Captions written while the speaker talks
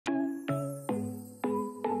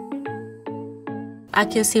I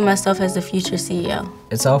can see myself as the future CEO.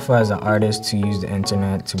 It's helpful as an artist to use the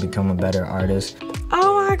internet to become a better artist.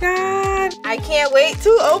 Oh my God, I can't wait to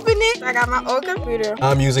open it. I got my own computer.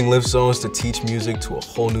 I'm using Lift Zones to teach music to a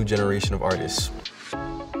whole new generation of artists.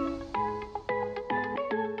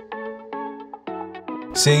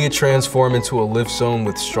 Seeing it transform into a Lift Zone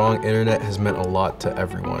with strong internet has meant a lot to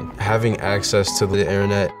everyone. Having access to the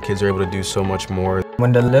internet, kids are able to do so much more.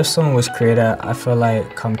 When the Lift Zone was created, I feel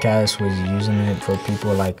like Comcast was using it for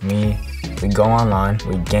people like me. We go online,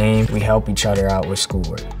 we game, we help each other out with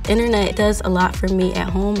schoolwork. Internet does a lot for me at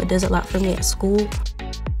home, it does a lot for me at school.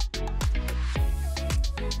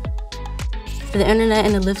 The internet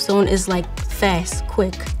in the Lift Zone is like fast,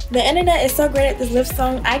 quick. The internet is so great at this Lift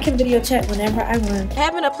Zone, I can video chat whenever I want.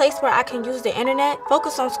 Having a place where I can use the internet,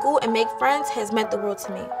 focus on school, and make friends has meant the world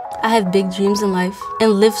to me. I have big dreams in life,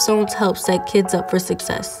 and Lift Zones help set kids up for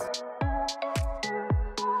success.